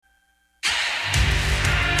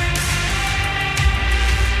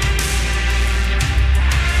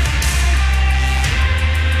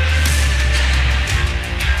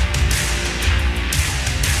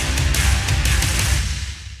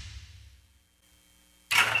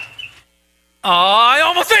I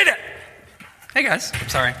almost made it. Hey guys,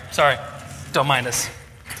 sorry. Don't mind us.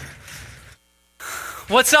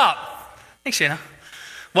 What's up? Thanks, Shana.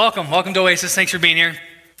 Welcome to Oasis. Thanks for being here.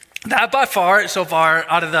 That by far, so far,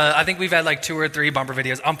 out of I think we've had like 2 or 3 bumper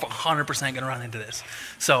videos. I'm 100% going to run into this.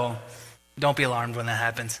 So don't be alarmed when that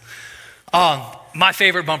happens. My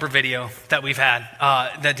favorite bumper video that we've had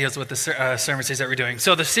that deals with the sermon series that we're doing.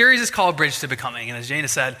 So the series is called Bridge to Becoming. And as Jana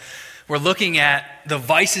said, we're looking at the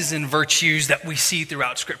vices and virtues that we see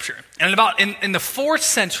throughout Scripture. And in the 4th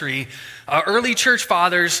century, early church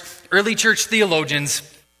fathers, early church theologians,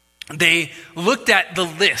 they looked at the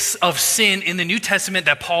lists of sin in the New Testament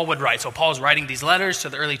that Paul would write. So Paul's writing these letters to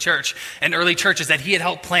the early church and early churches that he had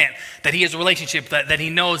helped plant, that he has a relationship, that he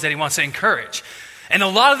knows, that he wants to encourage. And a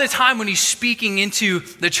lot of the time when he's speaking into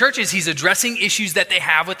the churches, he's addressing issues that they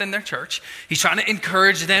have within their church. He's trying to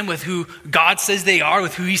encourage them with who God says they are,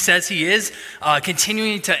 with who he says he is,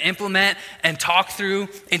 continuing to implement and talk through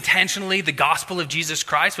intentionally the gospel of Jesus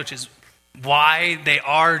Christ, which is why they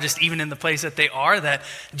are just even in the place that they are, that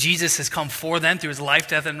Jesus has come for them through his life,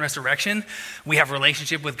 death, and resurrection. We have a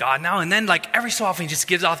relationship with God now. And then like every so often he just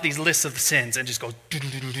gives off these lists of sins and just goes,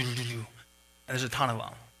 and there's a ton of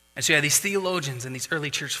them. And so you have these theologians and these early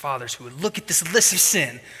church fathers who would look at this list of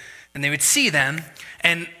sin and they would see them,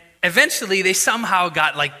 and eventually they somehow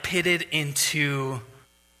got like pitted into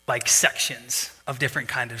like sections of different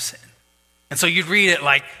kind of sin. And so you'd read it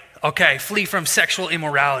like, okay, flee from sexual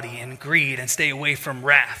immorality and greed and stay away from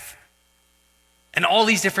wrath. And all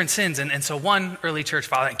these different sins. And so one early church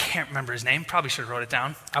father, I can't remember his name, probably should have wrote it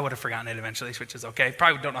down. I would have forgotten it eventually, which is okay.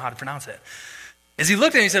 Probably don't know how to pronounce it. As he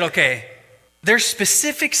looked at it, he said, okay, there's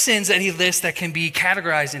specific sins that he lists that can be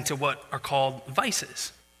categorized into what are called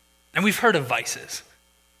vices. And we've heard of vices.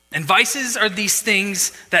 And vices are these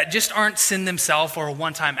things that just aren't sin themselves or a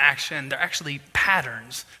one-time action. They're actually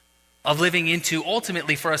patterns of living into,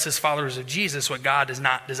 ultimately for us as followers of Jesus, what God does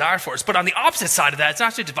not desire for us. But on the opposite side of that, it's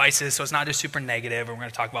not just vices, so it's not just super negative, and we're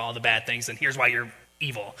going to talk about all the bad things, and here's why you're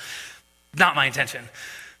evil. Not my intention.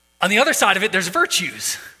 On the other side of it, there's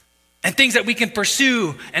virtues. And things that we can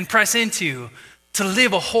pursue and press into to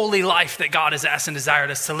live a holy life that God has asked and desired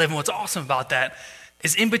us to live. And what's awesome about that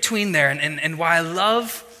is in between there. And why I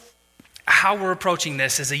love how we're approaching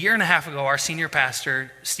this is 1.5 years ago, our senior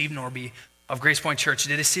pastor, Steve Norby of Grace Point Church,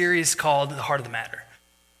 did a series called The Heart of the Matter.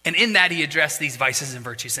 And in that, he addressed these vices and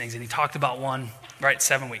virtues things. And he talked about one,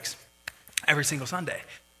 7 weeks, every single Sunday.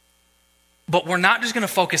 But we're not just going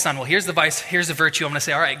to focus on, well, here's the vice, here's the virtue. I'm going to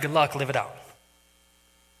say, all right, good luck, live it out.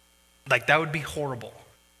 Like, that would be horrible.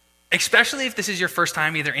 Especially if this is your first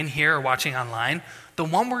time either in here or watching online. The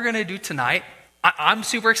one we're going to do tonight, I'm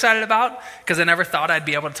super excited about, because I never thought I'd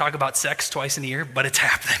be able to talk about sex twice in a year, but it's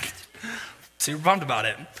happening. Super pumped about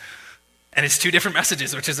it. And it's 2 different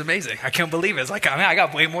messages, which is amazing. I can't believe it. It's like, I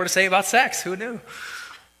got way more to say about sex. Who knew?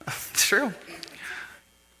 It's true.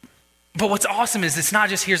 But what's awesome is it's not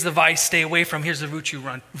just here's the vice, stay away from, here's the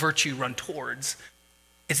virtue, run towards.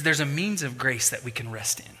 There's a means of grace that we can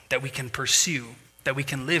rest in, that we can pursue, that we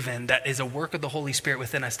can live in, that is a work of the Holy Spirit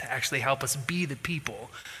within us to actually help us be the people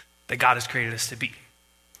that God has created us to be.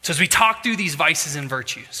 So as we talk through these vices and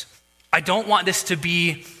virtues, I don't want this to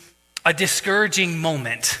be a discouraging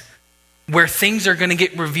moment where things are going to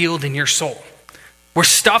get revealed in your soul, where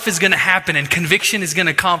stuff is going to happen and conviction is going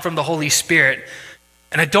to come from the Holy Spirit.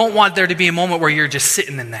 And I don't want there to be a moment where you're just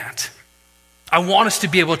sitting in that. I want us to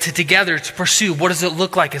be able to together to pursue what does it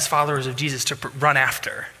look like as followers of Jesus to run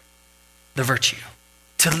after the virtue,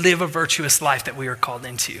 to live a virtuous life that we are called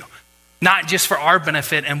into. Not just for our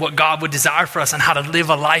benefit and what God would desire for us and how to live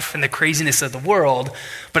a life in the craziness of the world,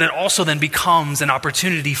 but it also then becomes an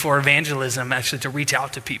opportunity for evangelism, actually to reach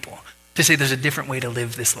out to people, to say there's a different way to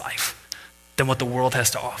live this life than what the world has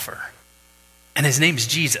to offer. And his name's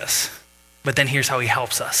Jesus, but then here's how he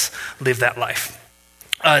helps us live that life.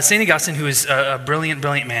 St. Augustine, who is a brilliant,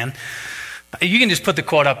 brilliant man, you can just put the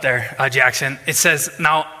quote up there, Jackson. It says,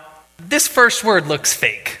 now, this first word looks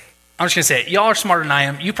fake. I'm just going to say it. Y'all are smarter than I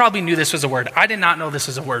am. You probably knew this was a word. I did not know this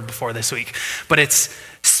was a word before this week. But it's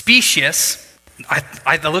specious.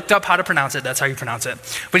 I looked up how to pronounce it. That's how you pronounce it.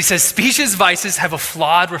 But he says, specious vices have a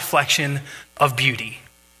flawed reflection of beauty.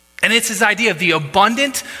 And it's this idea of the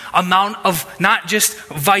abundant amount of not just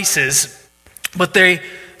vices, but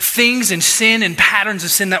things and sin and patterns of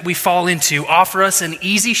sin that we fall into offer us an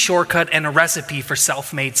easy shortcut and a recipe for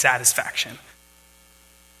self-made satisfaction.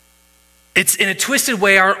 It's in a twisted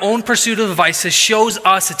way, our own pursuit of the vices shows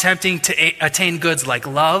us attempting to attain goods like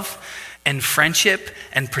love and friendship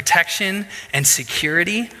and protection and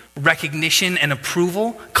security, recognition and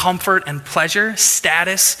approval, comfort and pleasure,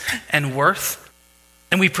 status and worth.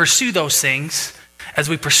 And we pursue those things as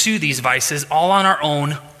we pursue these vices all on our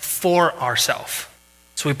own for ourselves.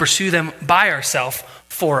 So we pursue them by ourselves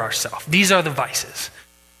for ourselves. These are the vices.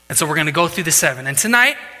 And so we're going to go through the 7. And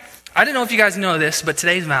tonight, I don't know if you guys know this, but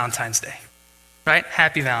today's Valentine's Day, right?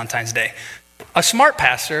 Happy Valentine's Day. A smart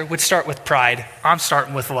pastor would start with pride. I'm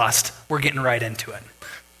starting with lust. We're getting right into it.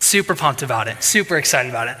 Super pumped about it. Super excited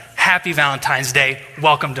about it. Happy Valentine's Day.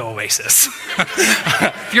 Welcome to Oasis.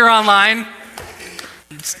 If you're online,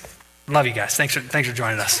 love you guys. Thanks for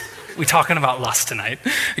joining us. We're talking about lust tonight.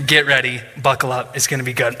 Get ready. Buckle up. It's going to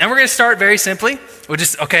be good. And we're going to start very simply.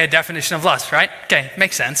 A definition of lust, right? Okay,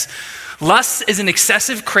 makes sense. Lust is an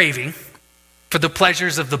excessive craving for the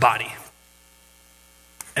pleasures of the body.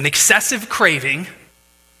 An excessive craving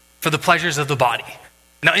for the pleasures of the body.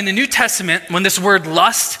 Now, in the New Testament, when this word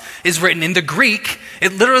lust is written in the Greek,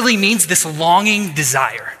 it literally means this longing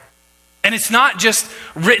desire. And it's not just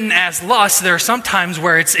written as lust. There are some times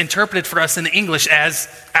where it's interpreted for us in the English as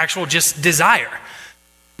actual just desire.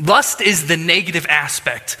 Lust is the negative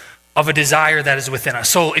aspect of a desire that is within us.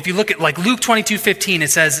 So if you look at like Luke 22:15, it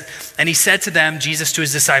says, and he said to them, Jesus to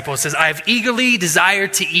his disciples, says, I have eagerly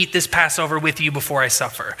desired to eat this Passover with you before I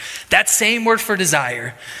suffer. That same word for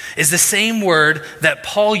desire is the same word that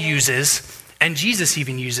Paul uses and Jesus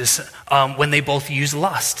even uses when they both use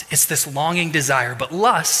lust. It's this longing desire, but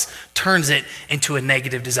lust turns it into a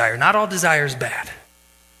negative desire. Not all desire is bad.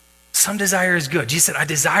 Some desire is good. Jesus said, I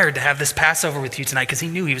desired to have this Passover with you tonight because he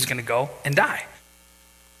knew he was going to go and die.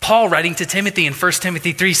 Paul, writing to Timothy in 1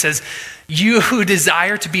 Timothy 3 says, you who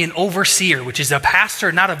desire to be an overseer, which is a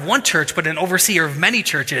pastor not of one church, but an overseer of many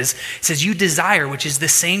churches, says you desire, which is the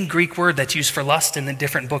same Greek word that's used for lust in the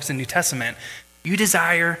different books in the New Testament. You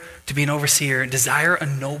desire to be an overseer, desire a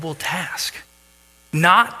noble task.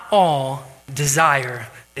 Not all desire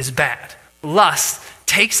is bad. Lust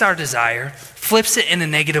takes our desire, flips it in a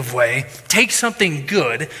negative way, takes something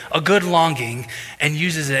good, a good longing, and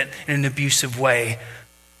uses it in an abusive way,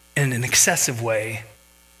 in an excessive way,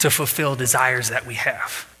 to fulfill desires that we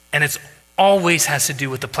have. And it always has to do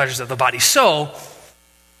with the pleasures of the body. So,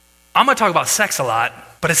 I'm going to talk about sex a lot,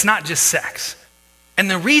 but it's not just sex. And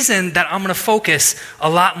the reason that I'm going to focus a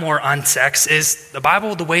lot more on sex is the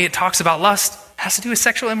Bible, the way it talks about lust, has to do with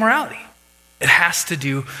sexual immorality. It has to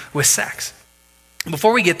do with sex.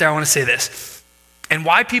 Before we get there, I want to say this. And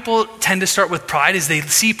why people tend to start with pride is they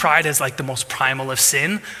see pride as like the most primal of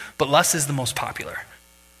sin, but lust is the most popular.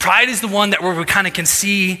 Pride is the one that where we kind of can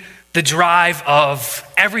see the drive of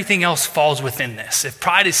everything else falls within this. If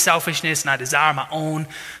pride is selfishness and I desire my own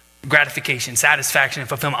gratification, satisfaction, and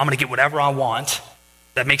fulfillment, I'm going to get whatever I want.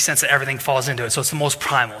 That makes sense that everything falls into it. So it's the most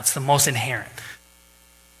primal. It's the most inherent.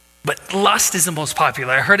 But lust is the most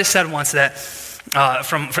popular. I heard it said once that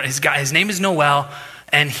from his guy, his name is Noel,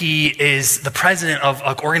 and he is the president of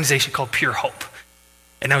an organization called Pure Hope.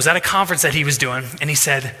 And I was at a conference that he was doing, and he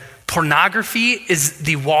said, pornography is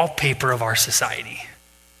the wallpaper of our society.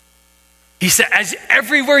 He said, as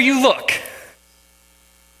everywhere you look,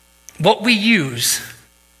 what we use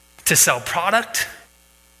to sell product,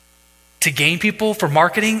 to gain people for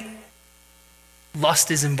marketing,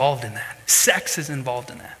 lust is involved in that. Sex is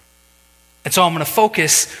involved in that. And so I'm going to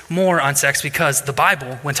focus more on sex because the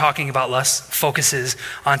Bible, when talking about lust, focuses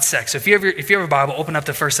on sex. So if you have a Bible, open up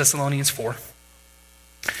to 1 Thessalonians 4.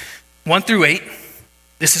 1 through 8.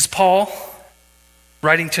 This is Paul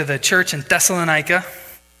writing to the church in Thessalonica.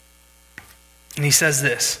 And he says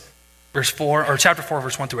this, chapter 4,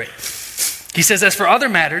 verse 1 through 8. He says, as for other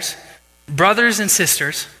matters, brothers and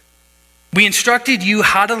sisters, we instructed you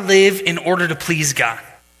how to live in order to please God,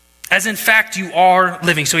 as in fact you are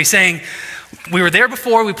living. So he's saying, we were there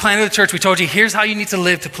before, we planted the church, we told you, here's how you need to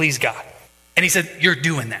live to please God. And he said, you're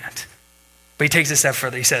doing that. But he takes it a step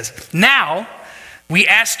further. He says, now we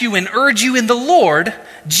ask you and urge you in the Lord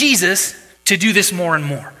Jesus to do this more and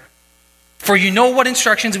more. For you know what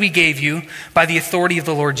instructions we gave you by the authority of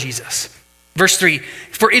the Lord Jesus. Verse 3,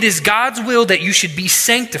 for it is God's will that you should be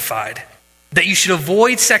sanctified, that you should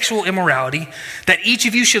avoid sexual immorality, that each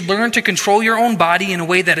of you should learn to control your own body in a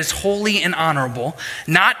way that is holy and honorable,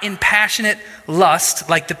 not in passionate lust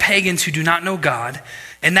like the pagans who do not know God,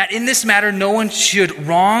 and that in this matter no one should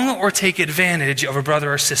wrong or take advantage of a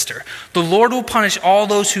brother or sister. The Lord will punish all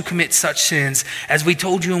those who commit such sins, as we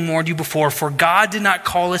told you and warned you before, for God did not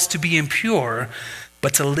call us to be impure,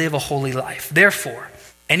 but to live a holy life. Therefore,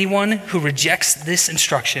 anyone who rejects this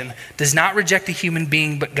instruction does not reject a human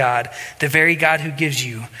being but God, the very God who gives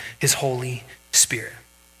you his Holy Spirit.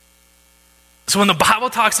 So when the Bible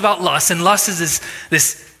talks about lust, and lust is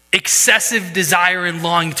this excessive desire and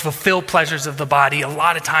longing to fulfill pleasures of the body, a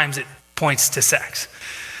lot of times it points to sex.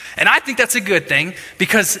 And I think that's a good thing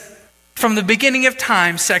because from the beginning of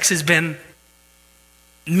time, sex has been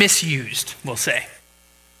misused, we'll say.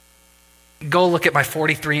 Go look at my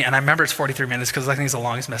 43, and I remember it's 43 minutes because I think it's the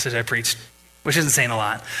longest message I preached, which isn't saying a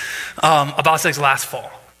lot, about sex last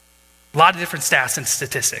fall. A lot of different stats and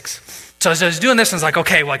statistics. So as I was doing this, I was like,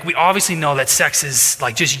 okay, like we obviously know that sex is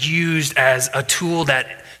like just used as a tool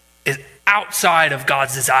that is outside of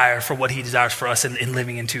God's desire for what he desires for us in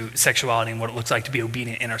living into sexuality and what it looks like to be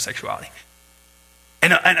obedient in our sexuality.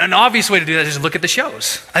 And an obvious way to do that is look at the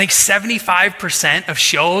shows. I think 75% of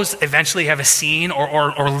shows eventually have a scene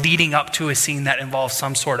or leading up to a scene that involves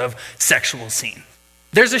some sort of sexual scene.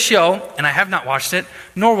 There's a show, and I have not watched it,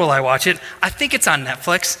 nor will I watch it. I think it's on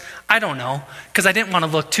Netflix. I don't know, because I didn't want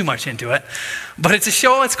to look too much into it. But it's a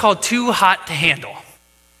show, it's called Too Hot to Handle.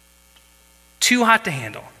 Too Hot to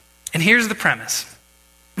Handle. And here's the premise.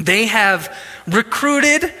 They have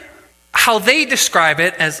recruited how they describe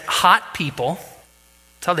it as hot people.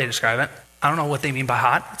 That's how they describe it. I don't know what they mean by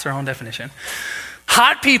hot. It's their own definition.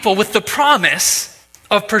 Hot people with the promise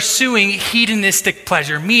of pursuing hedonistic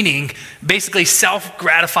pleasure, meaning basically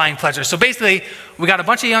self-gratifying pleasure. So basically, we got a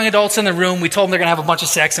bunch of young adults in the room. We told them they're going to have a bunch of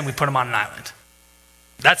sex, and we put them on an island.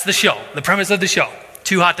 That's the show, the premise of the show.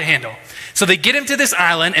 Too hot to handle. So they get him to this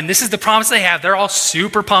island, and this is the promise they have. They're all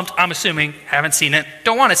super pumped, I'm assuming. Haven't seen it.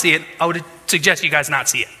 Don't want to see it. I would suggest you guys not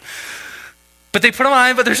see it. But they put him on an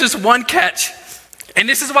island, but there's just one catch. And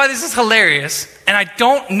this is why this is hilarious. And I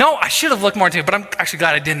don't know, I should have looked more into it, but I'm actually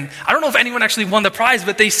glad I didn't. I don't know if anyone actually won the prize,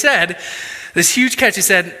 but they said, this huge catch, they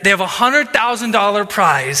said, they have a $100,000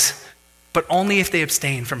 prize, but only if they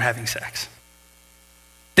abstain from having sex.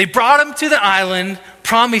 They brought them to the island,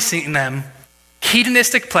 promising them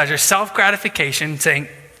hedonistic pleasure, self-gratification, saying,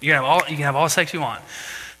 you can have all the sex you want.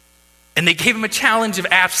 And they gave them a challenge of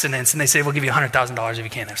abstinence, and they say, we'll give you $100,000 if you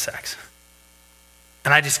can't have sex.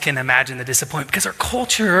 And I just can imagine the disappointment because our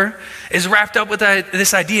culture is wrapped up with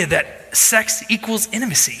this idea that sex equals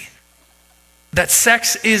intimacy, that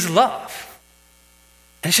sex is love.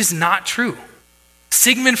 And it's just not true.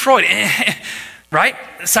 Sigmund Freud, right?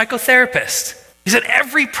 A psychotherapist, he said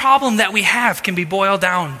every problem that we have can be boiled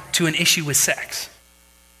down to an issue with sex.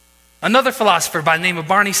 Another philosopher by the name of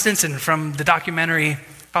Barney Stinson from the documentary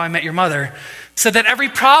How I Met Your Mother said that every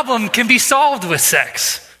problem can be solved with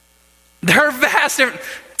sex. There are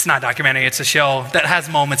it's not a documentary, it's a show that has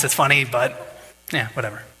moments that's funny, but yeah,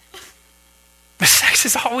 whatever. But sex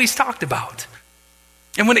is always talked about.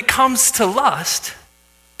 And when it comes to lust,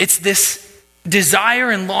 it's this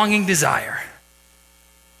desire and longing desire.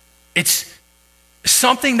 It's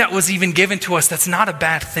something that was even given to us that's not a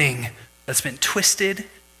bad thing, that's been twisted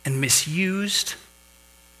and misused,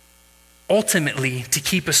 ultimately to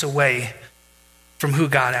keep us away from who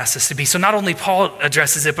God asks us to be. So not only Paul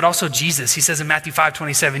addresses it, but also Jesus. He says in Matthew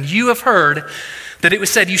 5:27, you have heard that it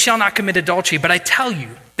was said, you shall not commit adultery, but I tell you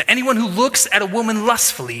that anyone who looks at a woman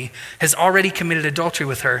lustfully has already committed adultery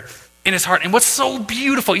with her in his heart. And what's so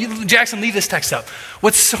beautiful, Jackson, leave this text up.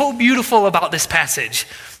 What's so beautiful about this passage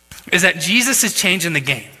is that Jesus is changing the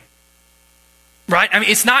game. Right? I mean,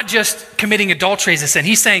 it's not just committing adultery as a sin.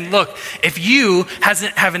 He's saying, look, if you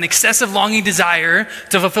have an excessive longing desire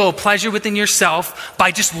to fulfill a pleasure within yourself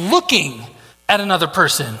by just looking at another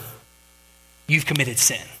person, you've committed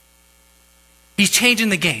sin. He's changing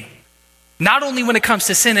the game. Not only when it comes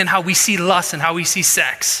to sin and how we see lust and how we see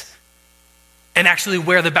sex and actually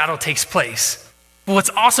where the battle takes place. But what's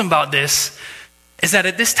awesome about this is that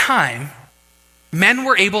at this time, men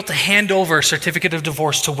were able to hand over a certificate of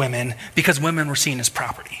divorce to women because women were seen as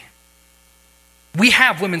property. We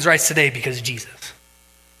have women's rights today because of Jesus.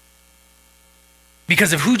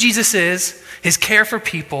 Because of who Jesus is, his care for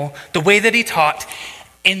people, the way that he taught.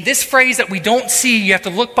 In this phrase that we don't see, you have to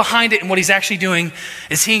look behind it, and what he's actually doing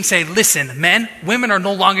is he's saying, listen, men, women are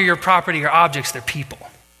no longer your property or objects, they're people.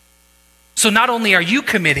 So not only are you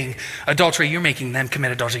committing adultery, you're making them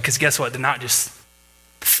commit adultery, because guess what? They're not just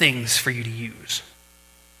things for you to use.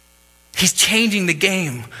 He's changing the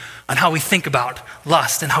game on how we think about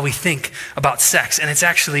lust and how we think about sex, and it's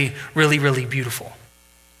actually really, really beautiful.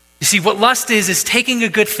 You see, what lust is taking a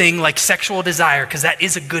good thing like sexual desire, because that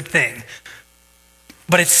is a good thing,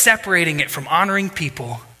 but it's separating it from honoring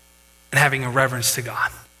people and having a reverence to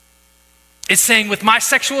God. It's saying with my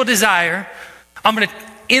sexual desire, I'm going to,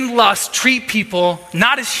 in lust, treat people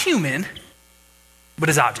not as human, but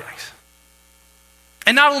as objects.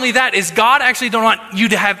 And not only that, is God actually don't want you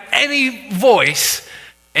to have any voice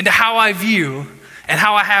into how I view and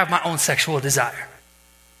how I have my own sexual desire.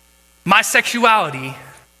 My sexuality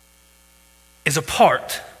is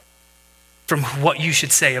apart from what you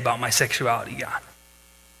should say about my sexuality, God.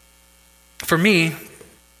 For me,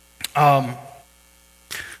 When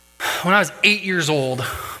I was 8 years old,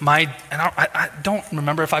 I don't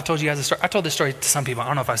remember if I've told you guys this story. I told this story to some people. I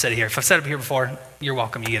don't know if I've said it here. If I've said it here before, you're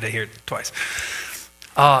welcome. You get to hear it twice.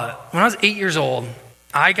 When I was 8 years old,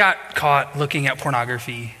 I got caught looking at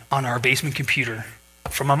pornography on our basement computer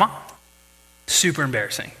from my mom. Super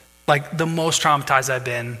embarrassing. Like the most traumatized I've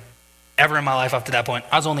been ever in my life up to that point.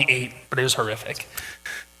 I was only 8, but it was horrific.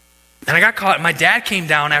 And I got caught. My dad came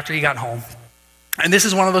down after he got home. And this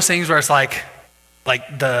is one of those things where it's like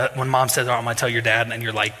when mom says, oh, I'm going to tell your dad, and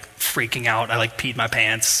you're like freaking out. I like peed my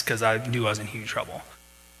pants because I knew I was in huge trouble.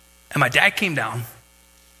 And my dad came down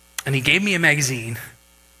and he gave me a magazine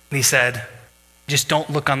and he said, just don't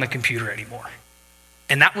look on the computer anymore.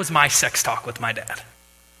 And that was my sex talk with my dad.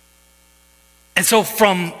 And so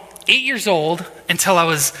from 8 years old until I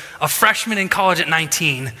was a freshman in college at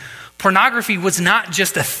 19, pornography was not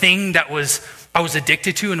just a thing that I was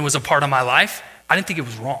addicted to and was a part of my life. I didn't think it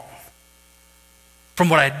was wrong from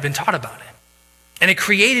what I'd been taught about it. And it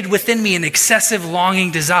created within me an excessive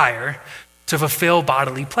longing desire to fulfill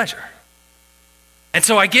bodily pleasure. And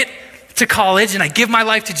so I get to college and I give my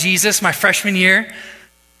life to Jesus my freshman year.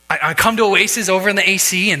 I come to Oasis over in the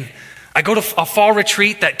AC, and I go to a fall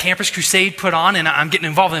retreat that Campus Crusade put on, and I'm getting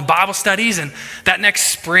involved in Bible studies. And that next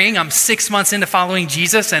spring, I'm 6 months into following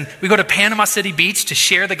Jesus, and we go to Panama City Beach to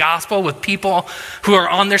share the gospel with people who are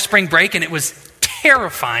on their spring break. And it was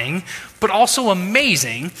terrifying, but also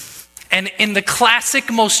amazing. And in the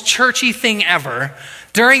classic, most churchy thing ever,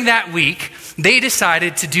 during that week, they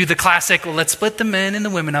decided to do the classic, well, let's split the men and the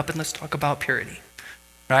women up and let's talk about purity,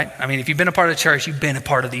 right? I mean, if you've been a part of the church, you've been a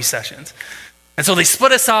part of these sessions. And so they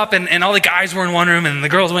split us up, and all the guys were in one room, and the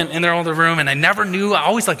girls went in their other room, and I never knew. I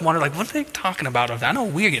always wondered, what are they talking about? I know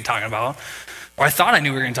we were going to talk about, or I thought I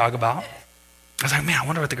knew we were going to talk about. I was like, man, I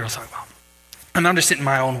wonder what the girls talk about. And I'm just sitting in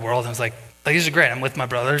my own world, and I was like, this is great. I'm with my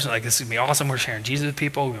brothers. Like, this is going to be awesome. We're sharing Jesus with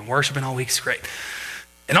people. We've been worshiping all week. It's great.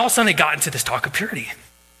 And all of a sudden, they got into this talk of purity.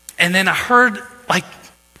 And then I heard,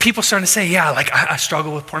 people starting to say, yeah, I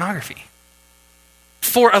struggle with pornography.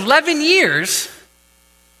 For 11 years,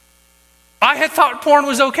 I had thought porn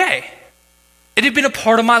was okay. It had been a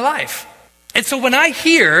part of my life. And so when I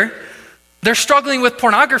hear they're struggling with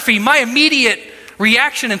pornography, my immediate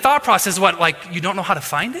reaction and thought process is what, you don't know how to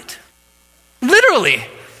find it? Literally.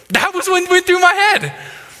 That was what went through my head.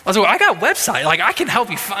 I was like, I got a website. I can help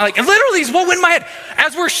you find. Literally is what went in my head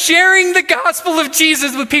as we're sharing the gospel of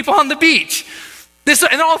Jesus with people on the beach.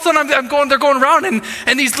 And all of a sudden they're going around,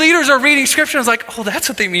 and these leaders are reading scripture. I was like, oh, that's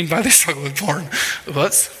what they mean by they struggle with porn.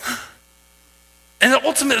 Whoops. And then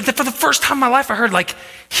ultimately, for the first time in my life, I heard,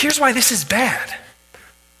 here's why this is bad.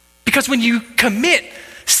 Because when you commit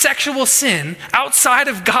sexual sin outside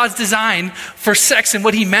of God's design for sex and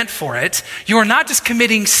what he meant for it, you are not just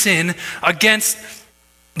committing sin against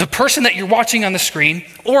the person that you're watching on the screen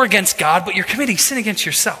or against God, but you're committing sin against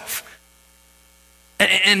yourself.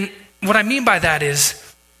 And what I mean by that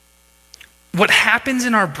is what happens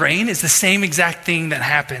in our brain is the same exact thing that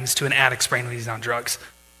happens to an addict's brain when he's on drugs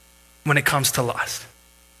when it comes to lust.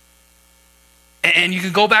 And you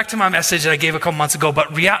can go back to my message that I gave a couple months ago, but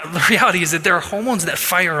the reality is that there are hormones that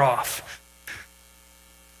fire off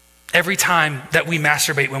every time that we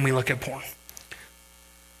masturbate when we look at porn.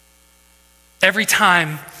 Every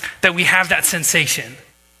time that we have that sensation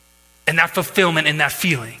and that fulfillment and that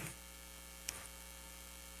feeling.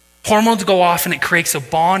 Hormones go off and it creates a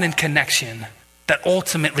bond and connection that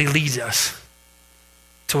ultimately leads us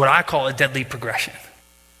to what I call a deadly progression.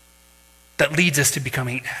 That leads us to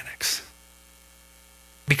becoming addicts.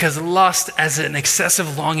 Because lust as an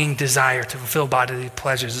excessive longing desire to fulfill bodily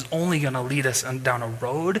pleasures is only going to lead us down a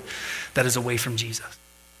road that is away from Jesus.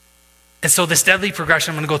 And so this deadly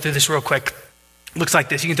progression, I'm going to go through this real quick. Looks like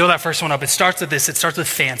this. You can throw that first one up. It starts with this. It starts with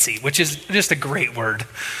fancy, which is just a great word.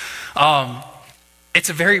 It's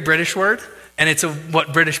a very British word, and it's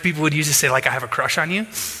what British people would use to say, I have a crush on you.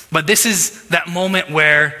 But this is that moment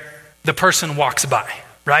where the person walks by,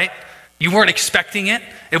 right? You weren't expecting it.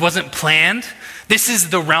 It wasn't planned. This is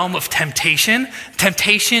the realm of temptation.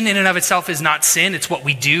 Temptation in and of itself is not sin. It's what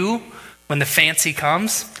we do when the fancy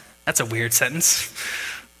comes. That's a weird sentence.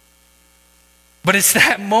 But it's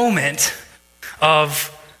that moment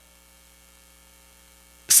of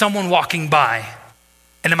someone walking by,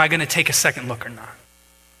 and am I going to take a second look or not?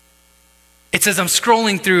 It says I'm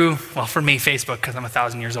scrolling through, well, for me, Facebook, because I'm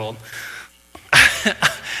 1,000 years old.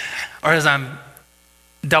 Or as I'm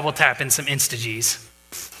double tapping some Instags.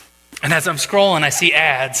 And as I'm scrolling, I see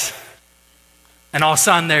ads. And all of a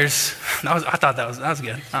sudden I thought that was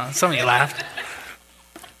good. Some of you laughed.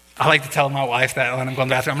 I like to tell my wife that when I'm going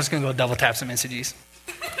to the bathroom, I'm just going to go double tap some Instags.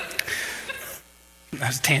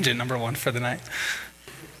 That's tangent number one for the night.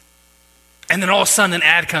 And then all of a sudden an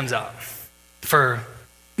ad comes up. For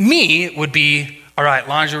me, it would be, all right,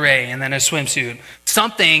 lingerie and then a swimsuit.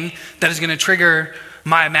 Something that is going to trigger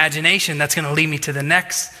my imagination that's going to lead me to the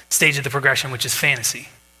next stage of the progression, which is fantasy.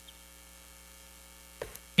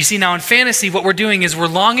 You see, now in fantasy, what we're doing is we're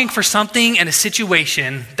longing for something and a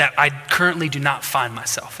situation that I currently do not find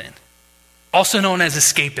myself in, also known as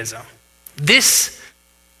escapism.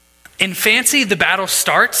 In fantasy, the battle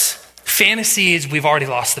starts. Fantasy is we've already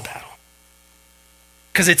lost the battle.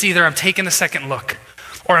 Because it's either I'm taking a second look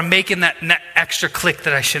or I'm making that extra click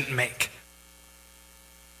that I shouldn't make.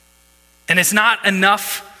 And it's not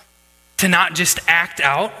enough to not just act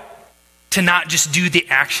out, to not just do the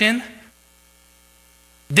action.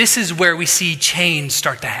 This is where we see change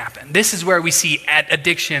start to happen. This is where we see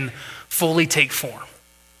addiction fully take form.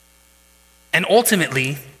 And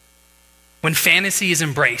ultimately, when fantasy is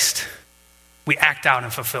embraced, we act out in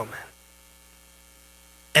fulfillment.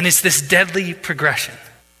 And it's this deadly progression.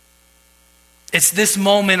 It's this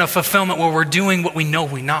moment of fulfillment where we're doing what we know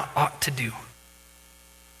we not ought to do.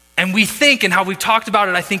 And we think, and how we've talked about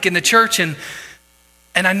it, I think, in the church, and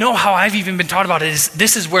I know how I've even been taught about it, is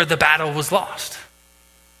this is where the battle was lost.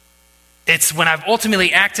 It's when I've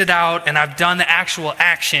ultimately acted out and I've done the actual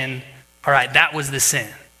action, all right, that was the sin.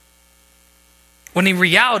 When in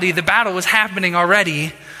reality, the battle was happening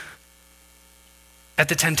already at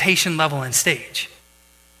the temptation level and stage.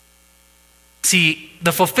 See,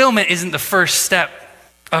 the fulfillment isn't the first step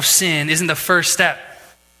of sin, isn't the first step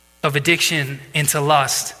of addiction into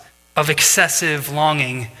lust, of excessive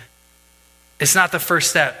longing. It's not the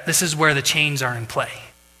first step. This is where the chains are in play.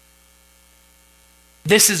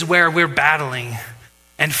 This is where we're battling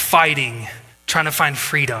and fighting, trying to find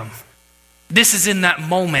freedom. This is in that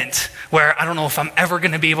moment where I don't know if I'm ever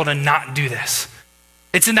going to be able to not do this.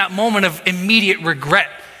 It's in that moment of immediate regret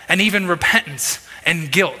and even repentance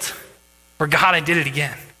and guilt where, God, I did it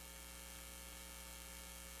again.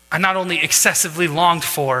 I not only excessively longed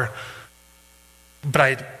for, but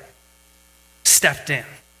I stepped in.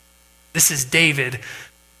 This is David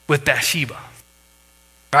with Bathsheba.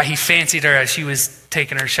 Right? He fancied her as she was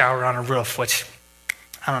taking her shower on a roof, which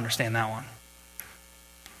I don't understand that one.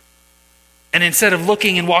 And instead of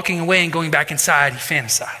looking and walking away and going back inside, he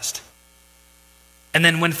fantasized. And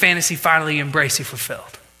then when fantasy finally embraced, he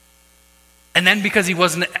fulfilled. And then because he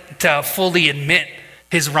wasn't to fully admit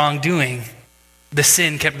his wrongdoing, the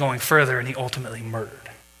sin kept going further and he ultimately murdered.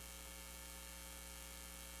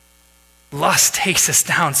 Lust takes us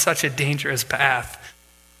down such a dangerous path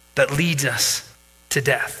that leads us to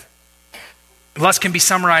death. Lust can be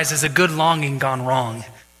summarized as a good longing gone wrong,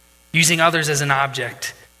 using others as an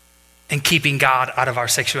object and keeping God out of our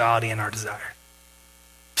sexuality and our desire.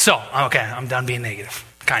 So, okay, I'm done being negative,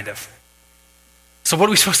 kind of. So what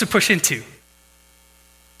are we supposed to push into?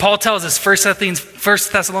 Paul tells us, 1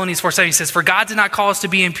 Thessalonians 4:7, he says, "For God did not call us to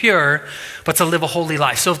be impure, but to live a holy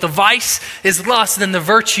life." So if the vice is lust, then the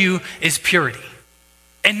virtue is purity.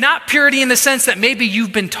 And not purity in the sense that maybe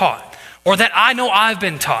you've been taught, or that I know I've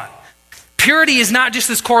been taught. Purity is not just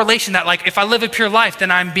this correlation that, like, if I live a pure life, then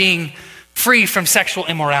I'm being free from sexual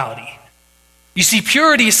immorality. You see,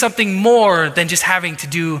 purity is something more than just having to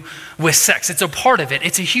do with sex. It's a part of it.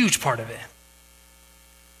 It's a huge part of it.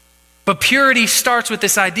 But purity starts with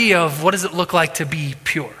this idea of what does it look like to be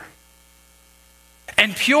pure?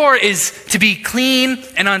 And pure is to be clean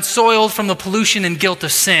and unsoiled from the pollution and guilt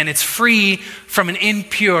of sin. It's free from an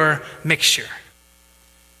impure mixture.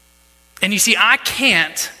 And you see, I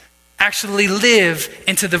can't actually live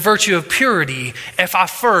into the virtue of purity if I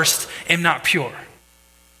first am not pure.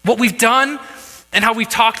 What we've done and how we've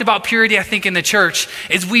talked about purity, I think, in the church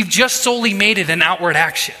is we've just solely made it an outward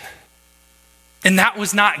action. And that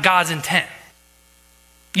was not God's intent.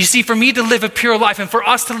 You see, for me to live a pure life and for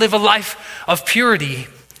us to live a life of purity,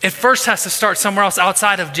 it first has to start somewhere else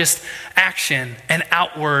outside of just action and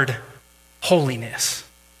outward holiness,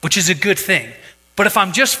 which is a good thing. But if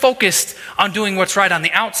I'm just focused on doing what's right on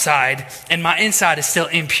the outside and my inside is still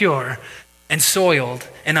impure and soiled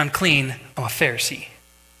and unclean, I'm a Pharisee.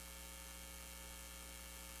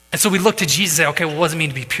 And so we look to Jesus and say, okay, well, what does it mean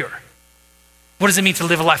to be pure? What does it mean to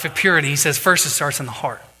live a life of purity? He says, first it starts in the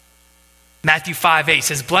heart. Matthew 5:8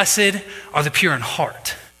 says, "Blessed are the pure in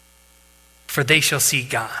heart, for they shall see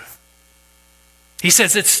God." He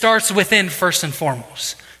says it starts within first and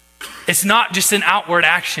foremost. It's not just an outward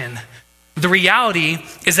action. The reality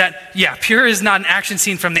is that, pure is not an action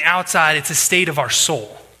seen from the outside, it's a state of our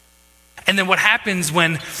soul. And then what happens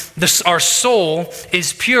when our soul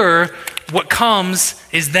is pure, what comes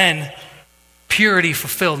is then purity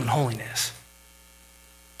fulfilled in holiness.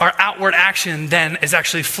 our outward action then is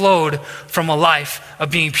actually flowed from a life of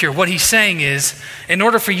being pure. What he's saying is, in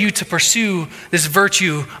order for you to pursue this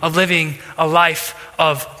virtue of living a life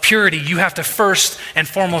of purity, you have to first and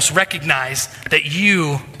foremost recognize that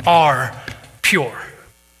you are pure.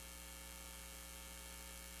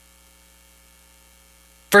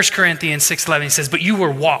 1 Corinthians 6:11 says, but you were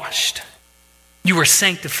washed, you were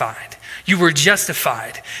sanctified, you were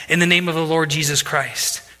justified in the name of the Lord Jesus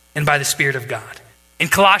Christ and by the Spirit of God. In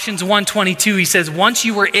Colossians 1:22, he says, once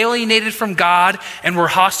you were alienated from God and were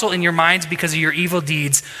hostile in your minds because of your evil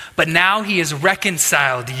deeds, but now he has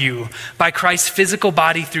reconciled you by Christ's physical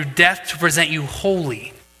body through death to present you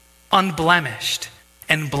holy, unblemished,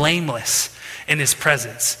 and blameless in his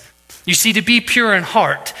presence. You see, to be pure in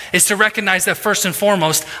heart is to recognize that first and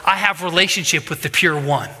foremost, I have relationship with the pure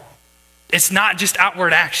one. It's not just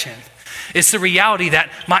outward action. It's the reality that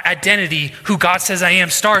my identity, who God says I am,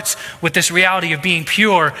 starts with this reality of being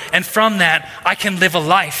pure. And from that, I can live a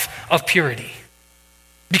life of purity.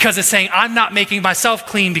 Because it's saying I'm not making myself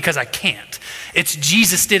clean because I can't. It's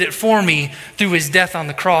Jesus did it for me through his death on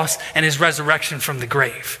the cross and his resurrection from the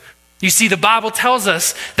grave. You see, the Bible tells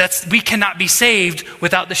us that we cannot be saved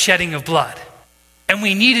without the shedding of blood. And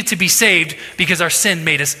we needed to be saved because our sin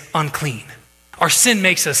made us unclean. Our sin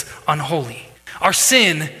makes us unholy. Our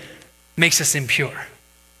sin makes us impure.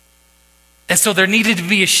 And so there needed to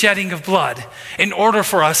be a shedding of blood in order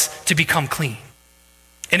for us to become clean.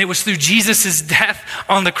 And it was through Jesus' death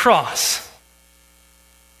on the cross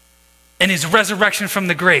and his resurrection from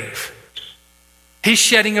the grave, his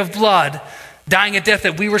shedding of blood, dying a death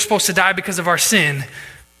that we were supposed to die because of our sin,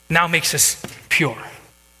 now makes us pure.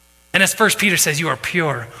 And as 1 Peter says, you are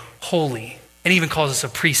pure, holy, and even calls us a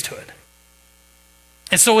priesthood.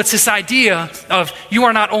 And so it's this idea of you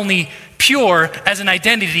are not only pure as an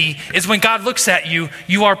identity, is when God looks at you,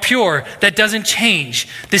 you are pure. That doesn't change.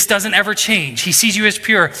 This doesn't ever change. He sees you as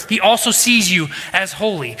pure. He also sees you as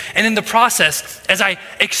holy. And in the process, as I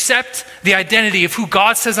accept the identity of who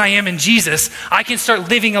God says I am in Jesus, I can start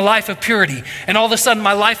living a life of purity. And all of a sudden,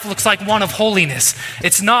 my life looks like one of holiness.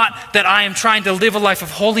 It's not that I am trying to live a life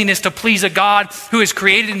of holiness to please a God who has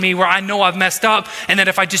created me where I know I've messed up, and that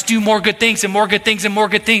if I just do more good things and more good things and more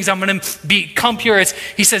good things, I'm going to become pure.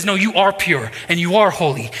 He says, no, you are pure and you are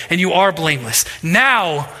holy and you are blameless.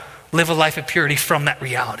 Now live a life of purity from that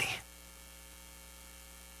reality.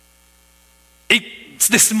 It's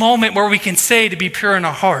this moment where we can say, to be pure in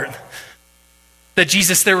our heart, that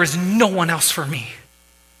Jesus, there is no one else for me.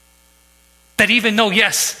 That even though,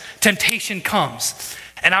 yes, temptation comes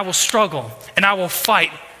and I will struggle and I will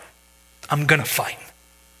fight, I'm going to fight.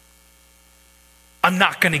 I'm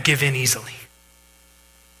not going to give in easily.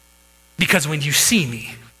 Because when you see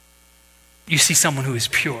me, you see someone who is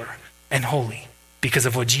pure and holy because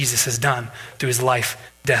of what Jesus has done through his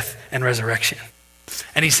life, death, and resurrection.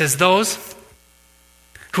 And he says, those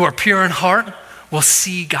who are pure in heart will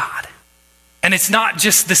see God. And it's not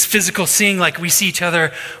just this physical seeing like we see each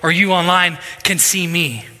other or you online can see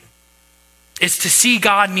me. It's to see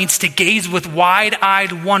God means to gaze with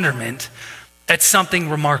wide-eyed wonderment at something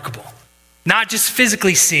remarkable. Not just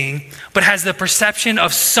physically seeing, but has the perception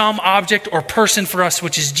of some object or person for us,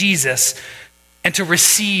 which is Jesus, and to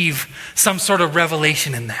receive some sort of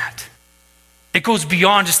revelation in that. It goes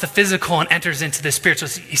beyond just the physical and enters into the spiritual.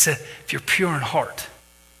 He said, if you're pure in heart,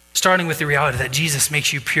 starting with the reality that Jesus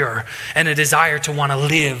makes you pure and a desire to want to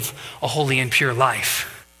live a holy and pure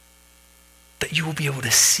life, that you will be able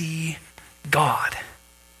to see God.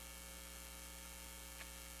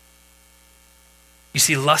 You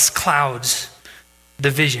see, lust clouds the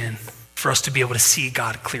vision for us to be able to see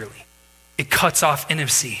God clearly. It cuts off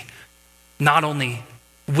intimacy, not only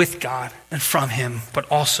with God and from him, but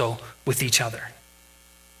also with each other.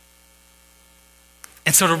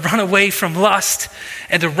 And so to run away from lust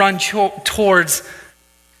and to run towards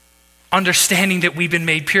understanding that we've been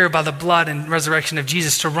made pure by the blood and resurrection of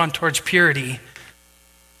Jesus, to run towards purity,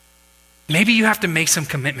 maybe you have to make some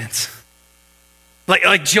commitments.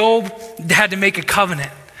 Like Job had to make a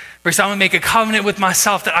covenant. Where he said, I'm going to make a covenant with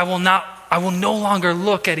myself that I will no longer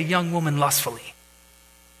look at a young woman lustfully.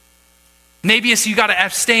 Maybe it's you got to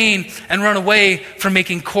abstain and run away from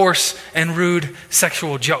making coarse and rude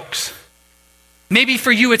sexual jokes. Maybe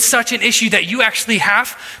for you it's such an issue that you actually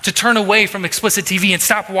have to turn away from explicit TV and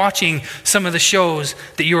stop watching some of the shows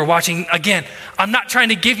that you are watching. Again, I'm not trying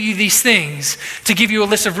to give you these things to give you a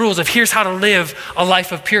list of rules of here's how to live a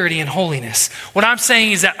life of purity and holiness. What I'm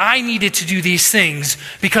saying is that I needed to do these things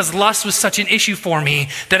because lust was such an issue for me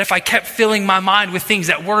that if I kept filling my mind with things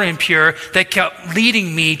that were impure, that kept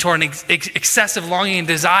leading me toward an excessive longing and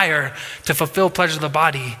desire to fulfill pleasure of the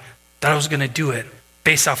body, that I was going to do it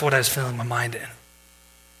based off what I was filling my mind in.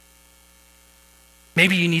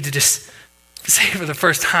 Maybe you need to just say for the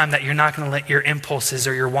first time that you're not going to let your impulses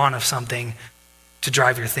or your want of something to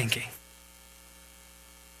drive your thinking.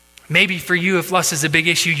 Maybe for you, if lust is a big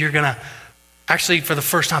issue, you're going to actually, for the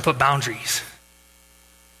first time, put boundaries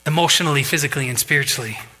emotionally, physically, and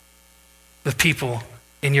spiritually with people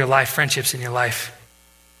in your life, friendships in your life.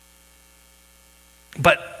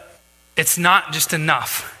 But it's not just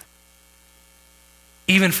enough.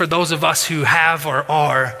 Even for those of us who have or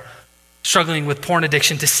are struggling with porn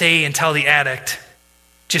addiction, to say and tell the addict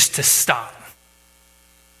just to stop.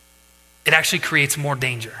 It actually creates more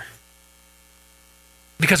danger.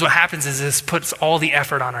 Because what happens is this puts all the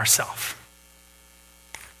effort on ourselves.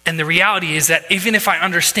 And the reality is that even if I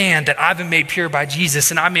understand that I've been made pure by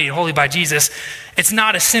Jesus and I'm made holy by Jesus, it's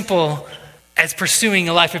not as simple as pursuing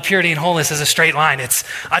a life of purity and holiness as a straight line.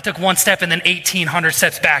 I took one step and then 1,800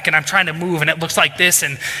 steps back, and I'm trying to move and it looks like this,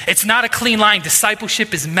 and it's not a clean line.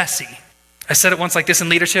 Discipleship is messy. I said it once like this in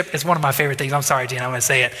leadership. It's one of my favorite things. I'm sorry, Gina, I'm going to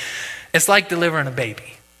say it. It's like delivering a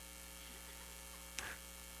baby.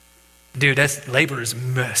 Dude, labor is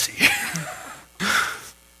messy.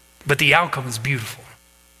 But the outcome is beautiful.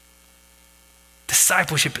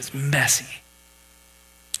 Discipleship is messy.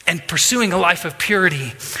 And pursuing a life of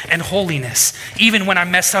purity and holiness, even when I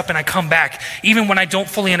mess up and I come back, even when I don't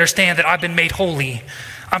fully understand that I've been made holy,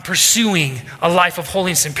 I'm pursuing a life of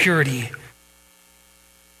holiness and purity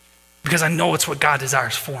because I know it's what God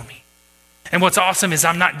desires for me. And what's awesome is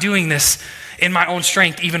I'm not doing this in my own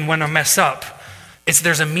strength even when I mess up.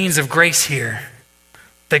 There's a means of grace here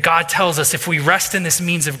that God tells us if we rest in this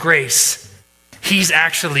means of grace, he's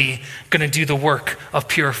actually going to do the work of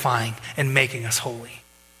purifying and making us holy.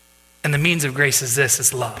 And the means of grace is this,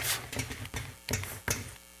 it's love.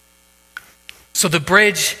 So the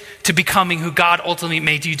bridge to becoming who God ultimately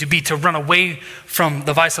made you to be, to run away from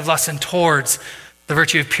the vice of lust and towards the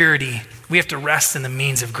virtue of purity, we have to rest in the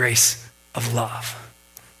means of grace of love.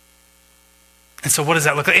 And so what does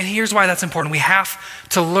that look like? And here's why that's important. We have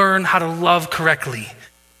to learn how to love correctly.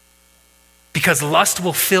 Because lust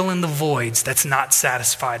will fill in the voids that's not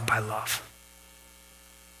satisfied by love.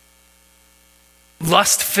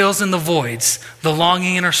 Lust fills in the voids, the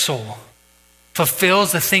longing in our soul,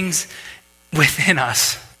 fulfills the things within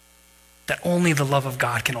us that only the love of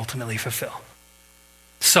God can ultimately fulfill.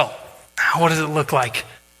 So, what does it look like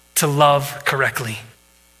to love correctly,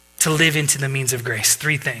 to live into the means of grace?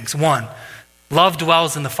 3 things. 1, love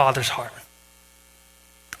dwells in the Father's heart.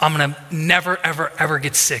 I'm going to never, ever, ever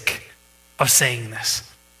get sick of saying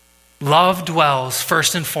this. Love dwells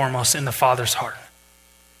first and foremost in the Father's heart.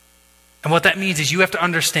 And what that means is you have to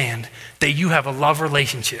understand that you have a love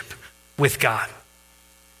relationship with God.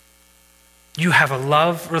 You have a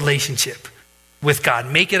love relationship with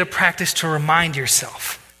God. Make it a practice to remind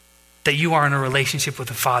yourself that you are in a relationship with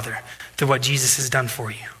the Father through what Jesus has done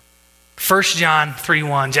for you. 1 John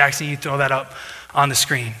 3:1, Jackson, you throw that up on the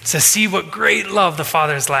screen. It says, see what great love the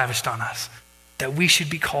Father has lavished on us, that we should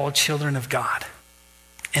be called children of God.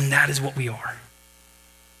 And that is what we are.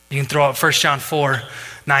 You can throw out 1 John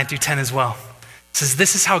 4:9-10 as well. It says,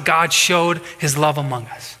 this is how God showed his love among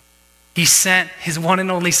us. He sent his one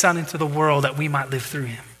and only Son into the world that we might live through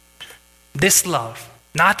him. This love,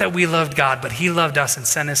 not that we loved God, but he loved us and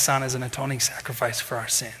sent his Son as an atoning sacrifice for our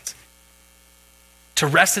sins. To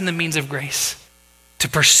rest in the means of grace, to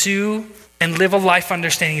pursue and live a life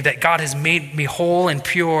understanding that God has made me whole and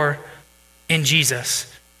pure in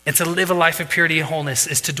Jesus, and to live a life of purity and wholeness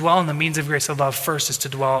is to dwell in the means of grace of love. First is to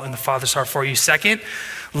dwell in the Father's heart for you. Second,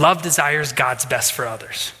 love desires God's best for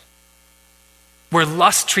others. Where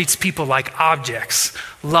lust treats people like objects,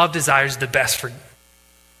 love desires the best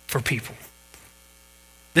for people.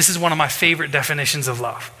 This is one of my favorite definitions of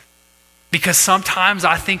love. Because sometimes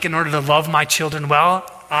I think in order to love my children well,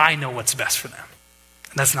 I know what's best for them.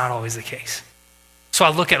 And that's not always the case. So I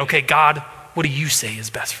look at, okay, God, what do you say is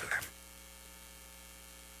best for them?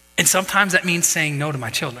 And sometimes that means saying no to my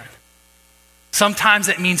children. Sometimes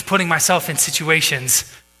it means putting myself in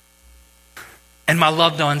situations and my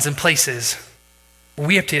loved ones in places where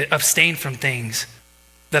we have to abstain from things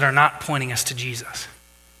that are not pointing us to Jesus.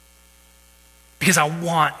 Because I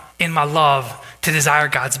want in my love to desire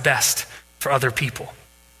God's best for other people.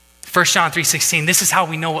 1 John 3:16, this is how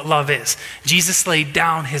we know what love is. Jesus laid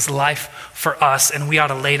down his life for us, and we ought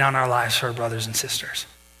to lay down our lives for our brothers and sisters.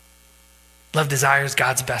 Love desires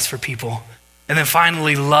God's best for people. And then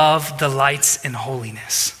finally, love delights in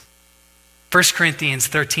holiness. 1 Corinthians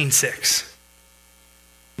 13:6.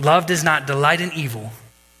 Love does not delight in evil,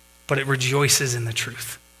 but it rejoices in the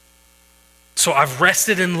truth. So I've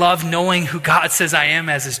rested in love, knowing who God says I am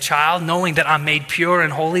as his child, knowing that I'm made pure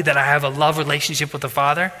and holy, that I have a love relationship with the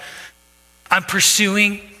Father. I'm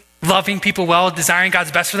pursuing loving people well, desiring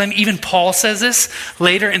God's best for them. Even Paul says this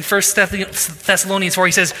later in 1 Thessalonians 4.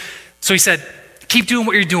 He said, keep doing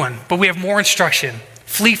what you're doing, but we have more instruction.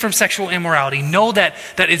 Flee from sexual immorality. Know that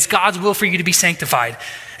it's God's will for you to be sanctified.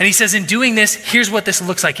 And he says, in doing this, here's what this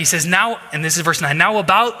looks like. He says, now, and this is verse 9, now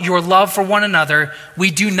about your love for one another, we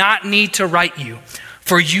do not need to write you.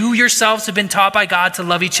 For you yourselves have been taught by God to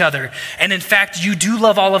love each other. And in fact, you do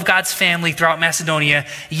love all of God's family throughout Macedonia.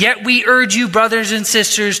 Yet we urge you, brothers and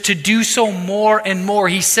sisters, to do so more and more.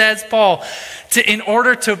 He says, Paul, in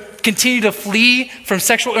order to continue to flee from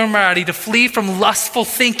sexual immorality, to flee from lustful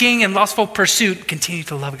thinking and lustful pursuit, continue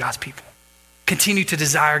to love God's people. Continue to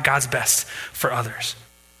desire God's best for others.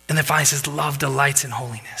 And then finally says, love delights in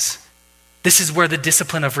holiness. This is where the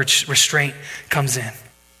discipline of restraint comes in.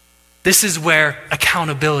 This is where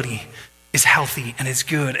accountability is healthy and it's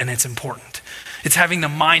good and it's important. It's having the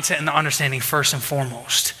mindset and the understanding first and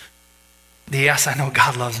foremost. Yes, I know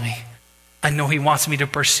God loves me. I know he wants me to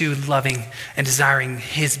pursue loving and desiring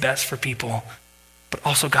his best for people. But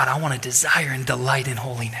also, God, I want to desire and delight in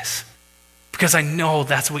holiness because I know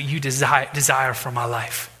that's what you desire for my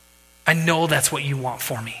life. I know that's what you want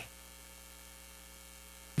for me.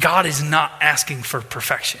 God is not asking for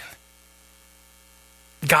perfection.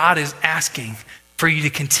 God is asking for you to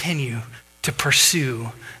continue to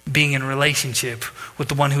pursue being in relationship with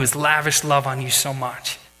the one who has lavished love on you so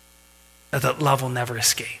much that that love will never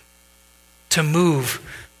escape. To move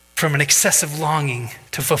from an excessive longing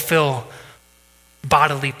to fulfill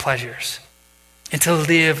bodily pleasures and to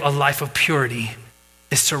live a life of purity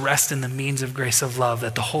is to rest in the means of grace of love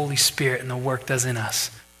that the Holy Spirit and the work does in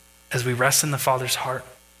us as we rest in the Father's heart,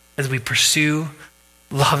 as we pursue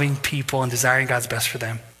loving people and desiring God's best for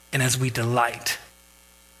them, and as we delight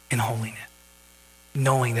in holiness,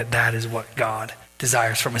 knowing that that is what God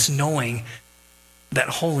desires from us, knowing that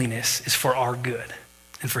holiness is for our good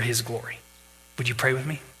and for his glory. Would you pray with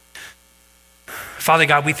me? Father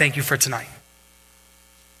God, we thank you for tonight.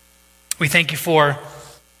 We thank you for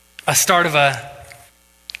a start of a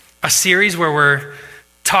series where we're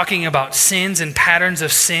talking about sins and patterns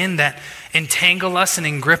of sin that entangle us and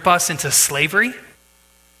engrip us into slavery.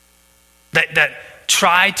 That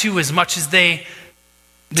try to, as much as they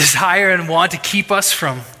desire and want, to keep us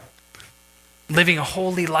from living a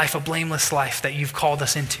holy life, a blameless life that you've called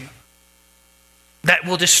us into. That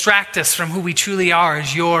will distract us from who we truly are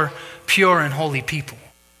as your pure and holy people.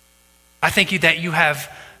 I thank you that you have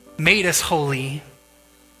made us holy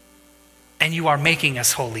and you are making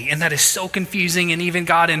us holy. And that is so confusing. And even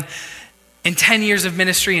God, in 10 years of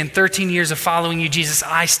ministry and 13 years of following you, Jesus,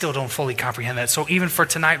 I still don't fully comprehend that. So even for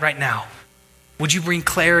tonight, right now, would you bring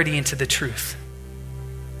clarity into the truth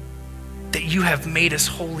that you have made us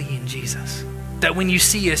holy in Jesus? That when you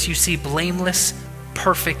see us, you see blameless,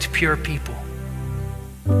 perfect, pure people.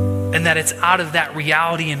 And that it's out of that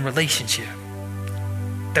reality and relationship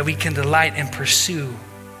that we can delight and pursue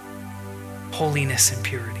holiness and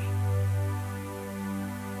purity.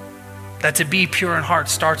 That to be pure in heart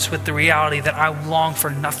starts with the reality that I long for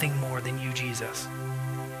nothing more than you, Jesus.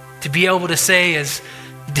 To be able to say, as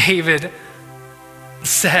David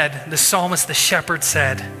said, the psalmist, the shepherd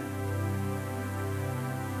said,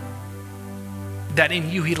 that in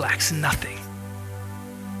you he lacks nothing.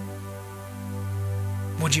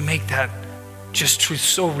 Would you make that just truth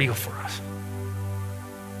so real for us?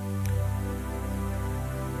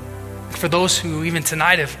 For those who even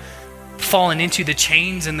tonight have fallen into the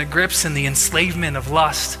chains and the grips and the enslavement of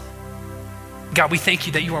lust, God, we thank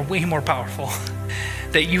you that you are way more powerful,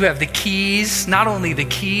 that you have the keys, not only the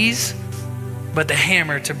keys, but the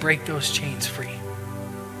hammer to break those chains free.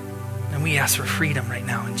 And we ask for freedom right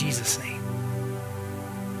now in Jesus' name.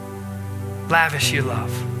 Lavish your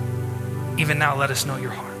love. Even now, let us know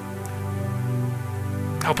your heart.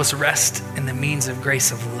 Help us rest in the means of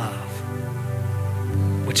grace of love,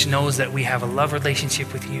 which knows that we have a love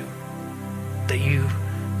relationship with you, that you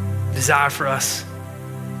desire for us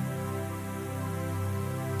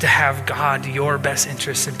to have, God, your best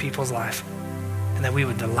interests in people's life, and that we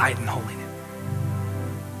would delight in holiness.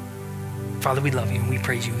 Father, we love you and we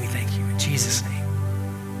praise you and we thank you. In Jesus' name,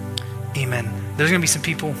 amen. There's going to be some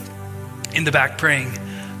people in the back praying.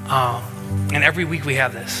 And every week we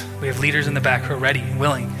have this. We have leaders in the back who are ready and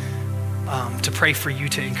willing to pray for you,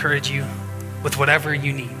 to encourage you with whatever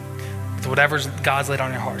you need, with whatever God's laid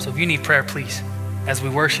on your heart. So if you need prayer, please, as we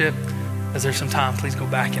worship, as there's some time, please go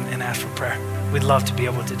back and ask for prayer. We'd love to be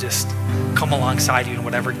able to just come alongside you in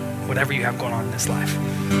whatever you have going on in this life.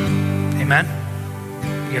 Amen.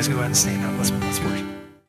 You guys can go ahead and stand up. Let's worship.